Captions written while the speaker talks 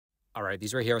All right,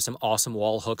 these right here are some awesome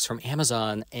wall hooks from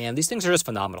Amazon, and these things are just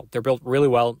phenomenal. They're built really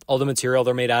well. All the material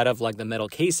they're made out of, like the metal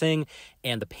casing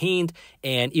and the paint,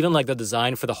 and even like the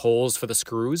design for the holes for the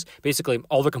screws. Basically,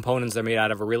 all the components they're made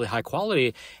out of are really high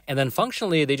quality, and then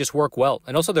functionally, they just work well.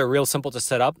 And also, they're real simple to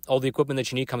set up. All the equipment that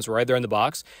you need comes right there in the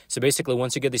box. So basically,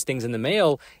 once you get these things in the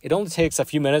mail, it only takes a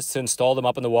few minutes to install them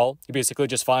up in the wall. You basically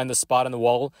just find the spot in the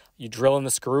wall, you drill in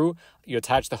the screw, you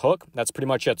attach the hook. That's pretty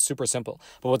much it. Super simple.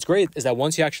 But what's great is that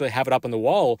once you actually have it up on the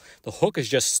wall, the hook is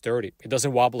just sturdy. It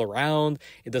doesn't wobble around.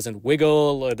 It doesn't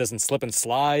wiggle. It doesn't slip and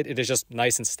slide. It is just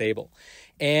nice and stable.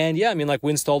 And yeah, I mean, like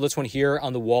we installed this one here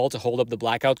on the wall to hold up the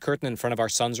blackout curtain in front of our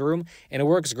son's room, and it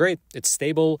works great. It's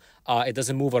stable. It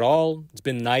doesn't move at all. It's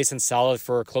been nice and solid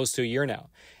for close to a year now.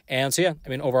 And so yeah, I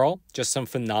mean, overall, just some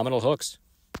phenomenal hooks.